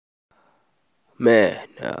Man,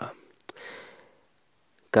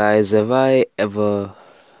 guys, have I ever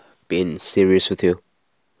been serious with you?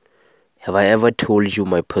 Have I ever told you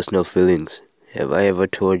my personal feelings? Have I ever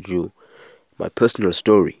told you my personal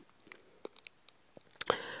story?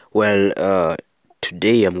 Well,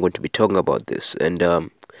 today I'm going to be talking about this, and I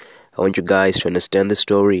want you guys to understand the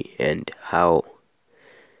story and how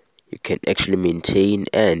you can actually maintain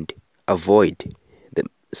and avoid the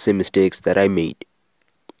same mistakes that I made.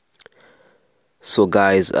 So,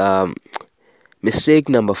 guys, mistake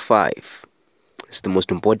number 5. It's the most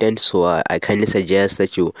important, so I kindly suggest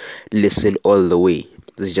that you listen all the way.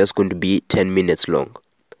 This is just going to be 10 minutes long.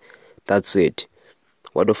 That's it.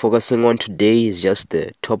 What we're focusing on today is just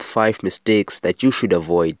the top 5 mistakes that you should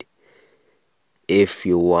avoid if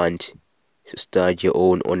you want to start your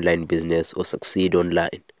own online business or succeed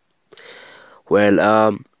online.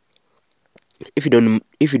 Well, if you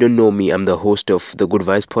don't know me, I'm the host of the Good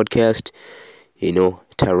Vibes podcast.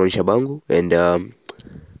 Tyrone Shabangu, and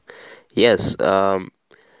yes, I'm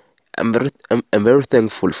very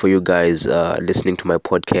thankful for you guys listening to my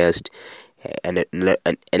podcast, and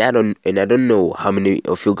I don't know how many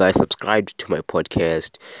of you guys subscribed to my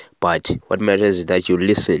podcast, but what matters is that you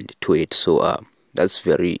listened to it. So that's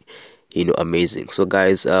very amazing. So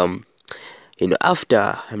guys, after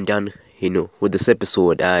I'm done with this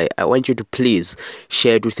episode, I want you to please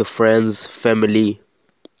share it with your friends, family,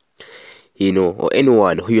 or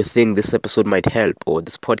anyone who you think this episode might help or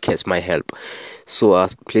this podcast might help. So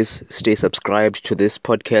please stay subscribed to this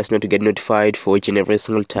podcast not to get notified for each and every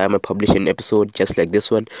single time I publish an episode just like this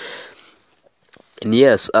one. And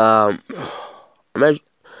yes, I'm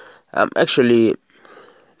actually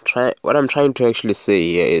what I'm trying to actually say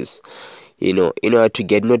here is, in order to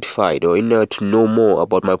get notified or in order to know more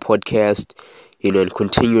about my podcast, and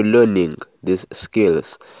continue learning these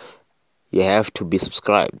skills, you have to be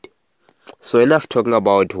subscribed. So enough talking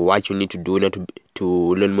about what you need to do in order to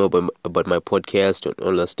learn more about my podcast and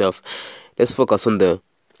all that stuff. Let's focus on the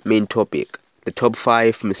main topic, the top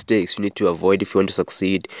 5 mistakes you need to avoid if you want to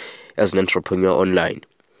succeed as an entrepreneur online.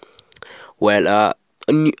 Well,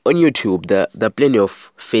 on YouTube, there are plenty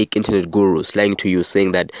of fake internet gurus lying to you,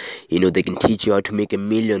 saying that they can teach you how to make $1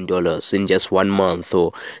 million in just 1 month,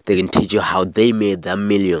 or they can teach you how they made their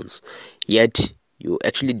millions. Yet you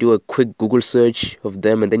actually do a quick Google search of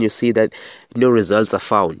them, and then you see that no results are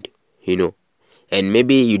found, and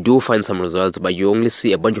maybe you do find some results, but you only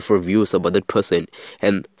see a bunch of reviews about that person,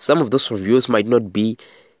 and some of those reviews might not be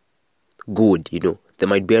good. There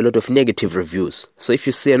might be a lot of negative reviews. So if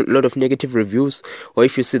you see a lot of negative reviews, or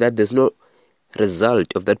if you see that there's no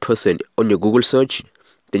result of that person on your Google search,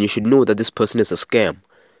 then you should know that this person is a scam.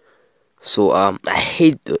 So I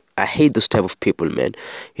hate those type of people, man.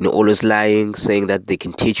 Always lying, saying that they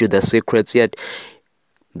can teach you their secrets, yet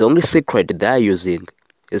the only secret they're using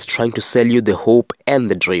is trying to sell you the hope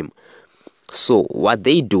and the dream. So what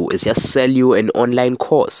they do is just sell you an online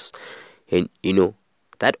course, and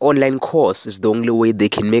that online course is the only way they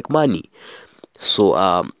can make money. So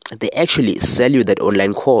they actually sell you that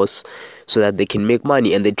online course so that they can make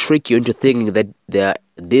money, and they trick you into thinking that they're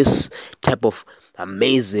this type of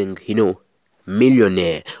amazing,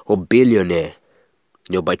 millionaire or billionaire,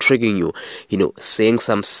 by tricking you, saying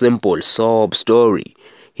some simple sob story,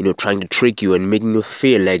 trying to trick you and making you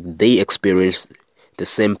feel like they experienced the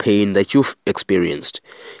same pain that you've experienced,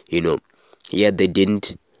 yet they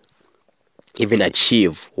didn't even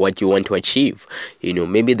achieve what you want to achieve.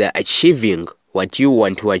 Maybe they're achieving what you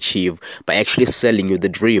want to achieve by actually selling you the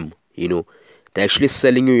dream. They're actually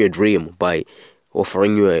selling you your dream by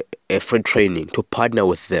offering you a free training to partner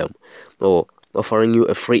with them, or offering you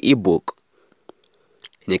a free ebook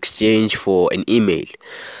in exchange for an email.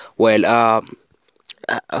 Well,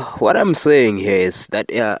 what I'm saying here is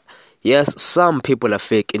that yes, some people are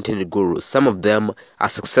fake internet gurus. Some of them are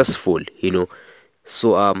successful.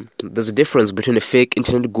 So there's a difference between a fake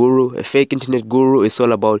internet guru. A fake internet guru is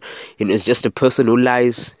all about, it's just a person who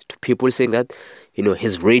lies to people, saying that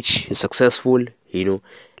he's rich, he's successful,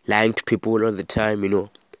 lying to people all the time,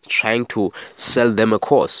 trying to sell them a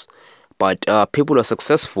course. But people are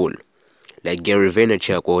successful, like Gary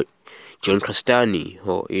Vaynerchuk or John Crestani,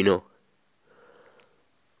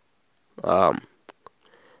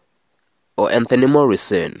 or Anthony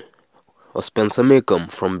Morrison or Spencer Mecham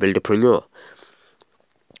from Buildapreneur.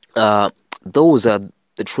 Those are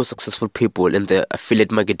the true successful people in the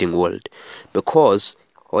affiliate marketing world, because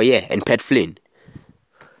and Pat Flynn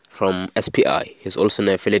from SPI is also an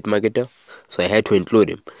affiliate marketer, so I had to include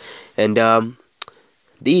him. And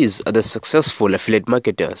these are the successful affiliate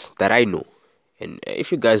marketers that I know. And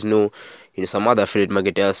if you guys know, some other affiliate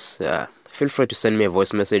marketers, feel free to send me a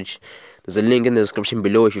voice message. There's a link in the description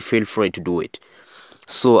below if you feel free to do it.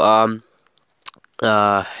 So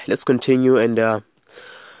let's continue, and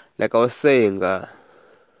like I was saying,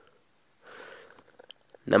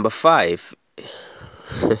 number 5.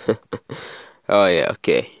 Oh yeah,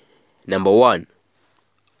 okay. Number 1,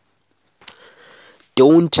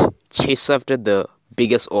 don't chase after the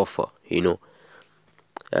biggest offer,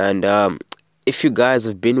 and if you guys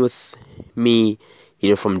have been with me,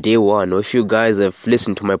 from day one, or if you guys have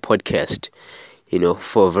listened to my podcast,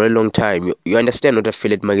 for a very long time, you understand what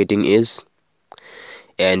affiliate marketing is.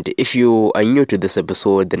 And if you are new to this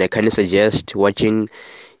episode, then I kindly suggest watching,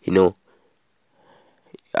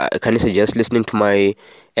 I kindly suggest listening to my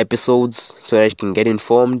episodes so that you can get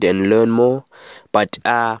informed and learn more. But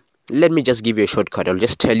let me just give you a shortcut. I'll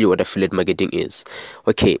just tell you what affiliate marketing is.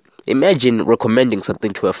 Okay, imagine recommending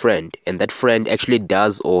something to a friend, and that friend actually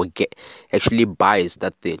does or actually buys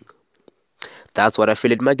that thing. That's what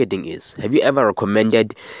affiliate marketing is. Have you ever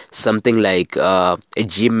recommended something like a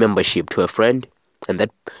gym membership to a friend, and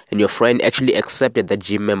your friend actually accepted that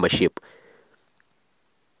gym membership?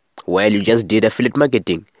 Well, you just did affiliate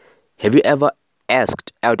marketing. Have you ever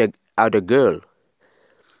asked out a girl,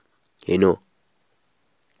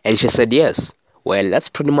 and she said yes? Well, that's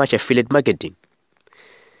pretty much affiliate marketing.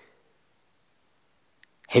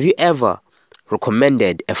 Have you ever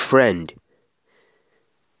recommended a friend,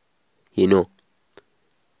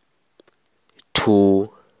 to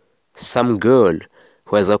some girl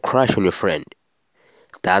who has a crush on your friend?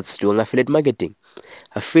 That's doing affiliate marketing.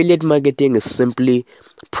 Affiliate marketing is simply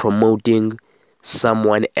promoting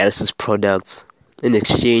someone else's products in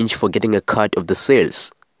exchange for getting a cut of the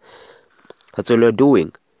sales. That's all you're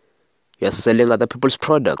doing. You're selling other people's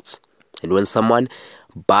products, and when someone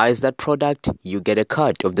buys that product, you get a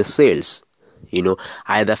cut of the sales.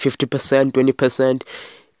 Either 50%, 20%,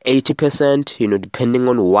 80%, depending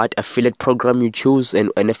on what affiliate program you choose.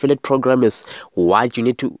 And an affiliate program is what you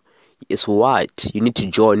need to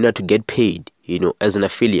join in order to get paid, as an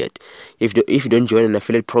affiliate. If you don't join an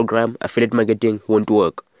affiliate program, affiliate marketing won't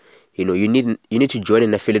work. You need to join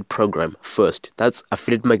an affiliate program first. That's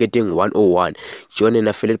affiliate marketing 101. Join an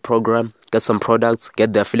affiliate program, get some products,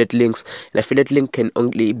 get the affiliate links. An affiliate link can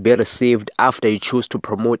only be received after you choose to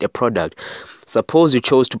promote a product. Suppose you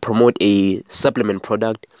chose to promote a supplement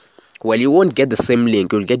product. Well, you won't get the same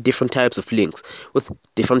link. You'll get different types of links with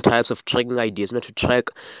different types of tracking ideas, to track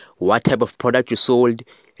what type of product you sold,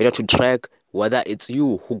 to track whether it's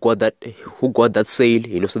you who got that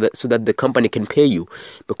sale, so that the company can pay you,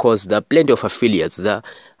 because there are plenty of affiliates. There are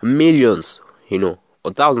millions,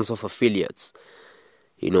 or thousands of affiliates,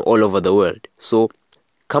 all over the world. So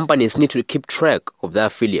companies need to keep track of their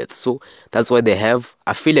affiliates. So that's why they have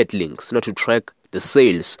affiliate links, to track the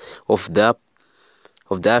sales of their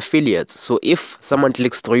affiliates. So if someone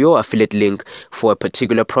clicks through your affiliate link for a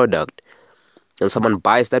particular product, and someone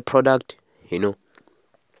buys that product,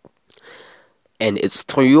 and it's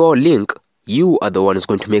through your link, you are the one who's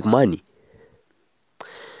going to make money.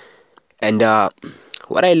 And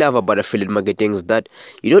what I love about affiliate marketing is that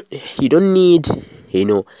you don't need,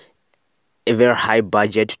 a very high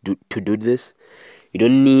budget to do this. You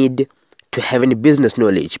don't need to have any business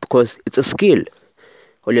knowledge, because it's a skill.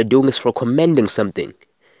 All you're doing is recommending something.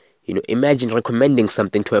 Imagine recommending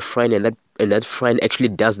something to a friend, and that friend actually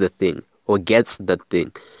does the thing or gets that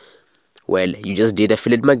thing. Well, you just did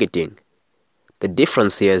affiliate marketing. The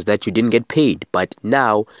difference here is that you didn't get paid, but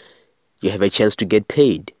now you have a chance to get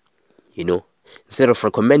paid. Instead of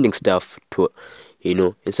recommending stuff and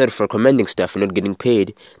not getting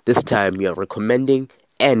paid, this time you're recommending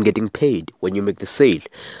and getting paid when you make the sale.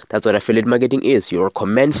 That's what affiliate marketing is. You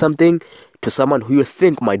recommend something to someone who you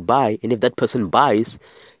think might buy, and if that person buys,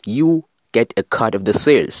 you get a cut of the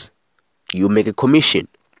sales. You make a commission.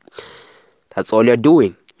 That's all you're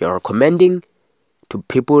doing. You're recommending to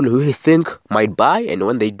people who you think might buy, and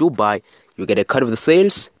when they do buy, you get a cut of the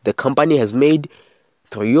sales the company has made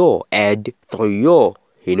through your ad, through your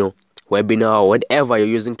webinar, or whatever you're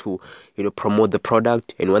using to promote the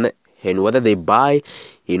product. And whether they buy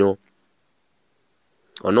or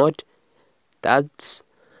not, that's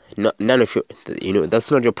none of your that's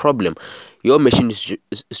not your problem. Your mission is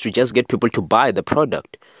to just get people to buy the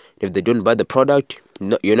product. If they don't buy the product,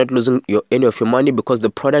 you're not losing any of your money, because the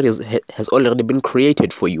product has already been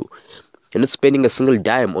created for you. You're not spending a single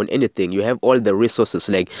dime on anything. You have all the resources,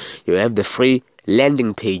 like you have the free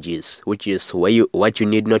landing pages, which is what you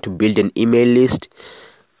need not to build an email list.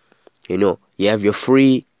 You have your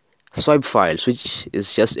free swipe files, which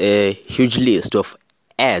is just a huge list of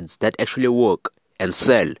ads that actually work and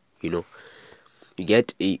sell. You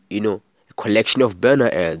get a collection of banner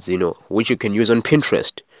ads, which you can use on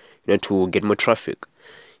Pinterest, to get more traffic.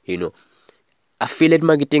 Affiliate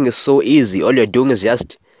marketing is so easy. All you're doing is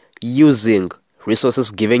just using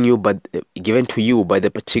resources given to you by the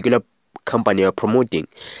particular company you're promoting.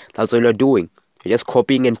 That's all you're doing. You're just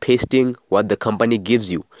copying and pasting what the company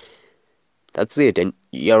gives you. That's it. And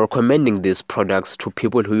you're recommending these products to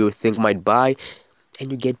people who you think might buy,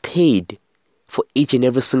 and you get paid for each and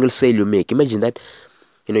every single sale you make. Imagine that,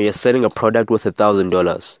 you're selling a product worth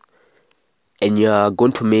 $1,000 and you're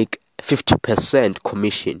going to make 50%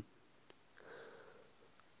 commission.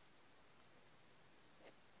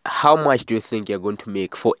 How much do you think you're going to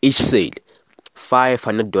make for each sale?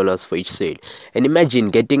 $500 for each sale. And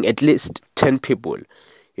imagine getting at least 10 people,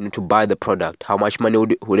 to buy the product. How much money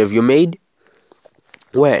would have you made?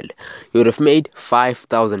 Well, you would have made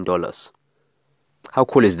 $5,000. How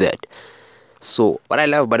cool is that? So what I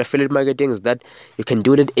love about affiliate marketing is that you can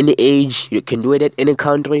do it at any age, you can do it at any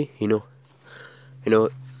country. There's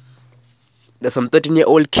some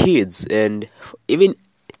 13-year-old kids, and even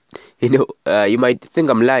you might think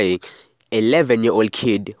I'm lying. 11-year-old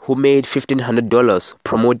kid who made $1,500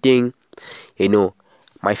 promoting,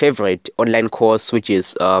 my favorite online course, which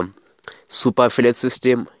is Super Affiliate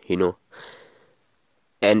System.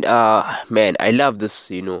 And man, I love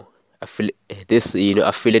this,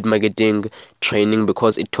 affiliate marketing training,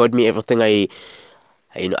 because it taught me everything I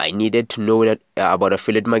needed to know about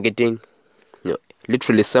affiliate marketing.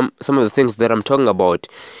 Literally some of the things that I'm talking about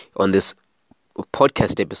on this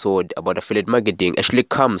podcast episode about affiliate marketing actually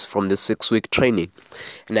comes from the 6-week training.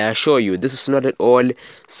 And I assure you, this is not at all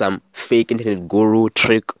some fake internet guru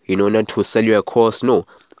trick, not to sell you a course. No,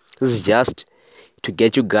 this is just to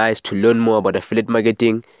get you guys to learn more about affiliate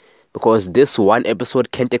marketing, because this one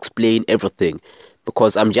episode can't explain everything,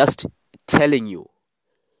 because I'm just telling you.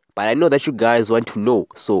 But I know that you guys want to know,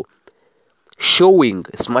 so showing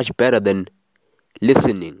is much better than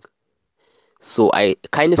listening. So I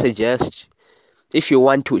kind of suggest, if you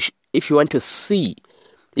want to see,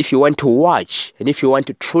 if you want to watch, and if you want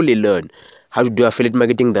to truly learn how to do affiliate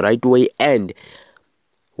marketing the right way, and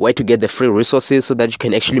where to get the free resources so that you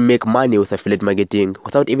can actually make money with affiliate marketing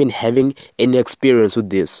without even having any experience with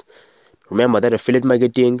this. Remember that affiliate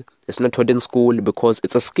marketing is not taught in school, because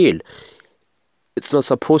it's a skill. It's not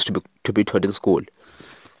supposed to be taught in school.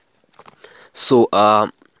 So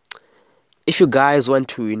if you guys want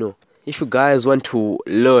to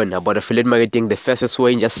learn about affiliate marketing the fastest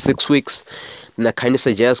way in just 6 weeks, then I kind of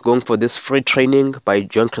suggest going for this free training by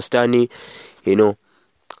John Crestani. There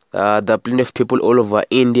are plenty of people all over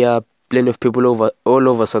India, plenty of people all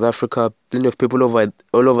over South Africa, plenty of people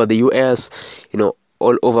all over the US,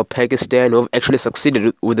 all over Pakistan, who have actually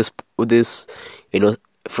succeeded with this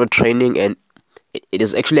free training, and it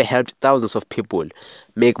has actually helped thousands of people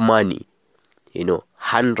make money.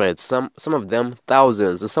 Hundreds, some of them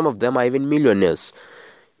thousands, and some of them are even millionaires.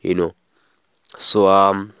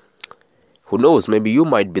 So who knows? Maybe you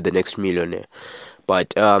might be the next millionaire.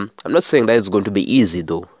 But I'm not saying that it's going to be easy,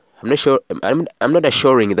 though. I'm not sure. I'm not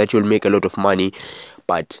assuring that you'll make a lot of money,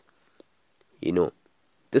 but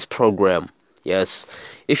this program, yes,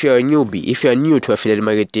 if you're a newbie, if you're new to affiliate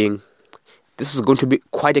marketing, this is going to be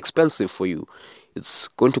quite expensive for you. It's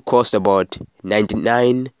going to cost about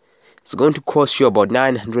It's going to cost you about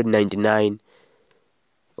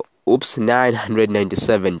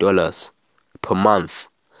 $997 per month.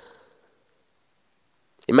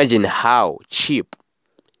 Imagine how cheap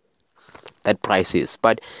that price is.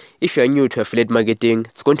 But if you're new to affiliate marketing,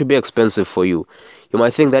 it's going to be expensive for you. You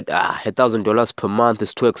might think that $1,000 per month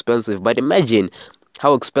is too expensive, but imagine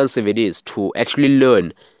how expensive it is to actually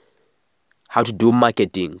learn how to do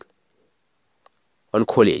marketing on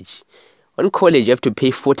college. On college, you have to pay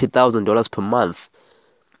 $40,000 per month.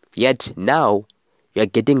 Yet now, you're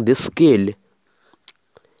getting this skill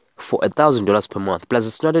for $1,000 per month. Plus,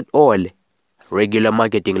 it's not at all regular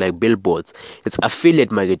marketing like billboards. It's affiliate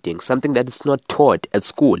marketing, something that is not taught at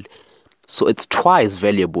school. So it's twice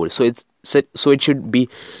valuable. So it should be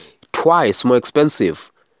twice more expensive.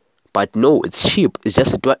 But no, it's cheap. It's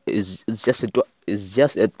just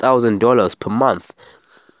 $1,000 per month.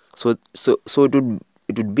 So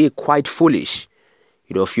it would be quite foolish,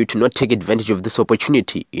 of you to not take advantage of this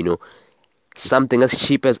opportunity. Something as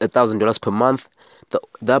cheap as $1,000 per month.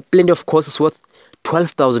 There are plenty of courses worth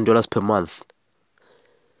 $12,000 per month.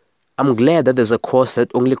 I'm glad that there's a course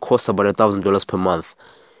that only costs about $1,000 per month.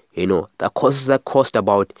 There are courses that cost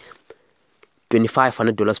about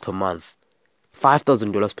 $2,500 per month,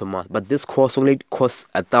 $5,000 per month. But this course only costs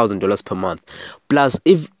 $1,000 per month. Plus,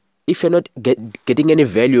 if you're not getting any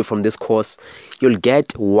value from this course, you'll get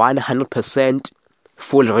 100%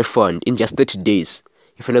 full refund in just 30 days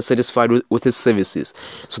if you're not satisfied with his services.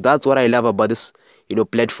 So that's what I love about this,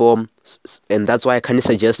 platform, and that's why I kind of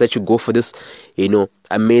suggest that you go for this,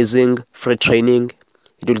 amazing free training.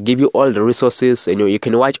 It will give you all the resources. You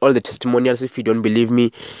can watch all the testimonials. If you don't believe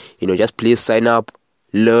me, just please sign up,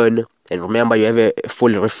 learn, and remember you have a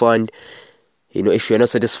full refund. If you're not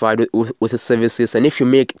satisfied with the services, and if you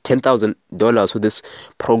make $10,000 with this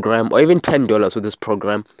program, or even $10 with this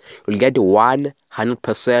program, you'll get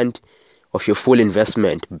 100% of your full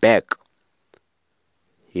investment back.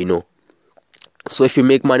 So if you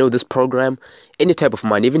make money with this program, any type of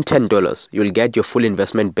money, even $10, you'll get your full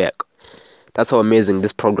investment back. That's how amazing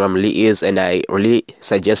this program really is, and I really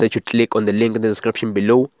suggest that you click on the link in the description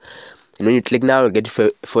below. And when you click now, you'll get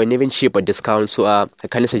it for an even cheaper discount. So I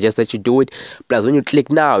kind of suggest that you do it. Plus, when you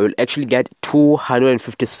click now, you'll actually get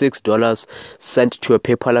 $256 sent to your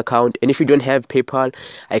PayPal account. And if you don't have PayPal,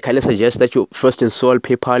 I kind of suggest that you first install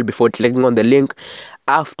PayPal before clicking on the link.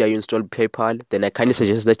 After you install PayPal, then I kind of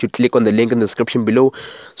suggest that you click on the link in the description below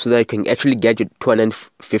so that you can actually get your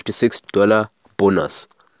 $256 bonus.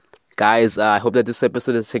 Guys, I hope that this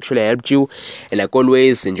episode has actually helped you, and like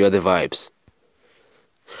always, enjoy the vibes.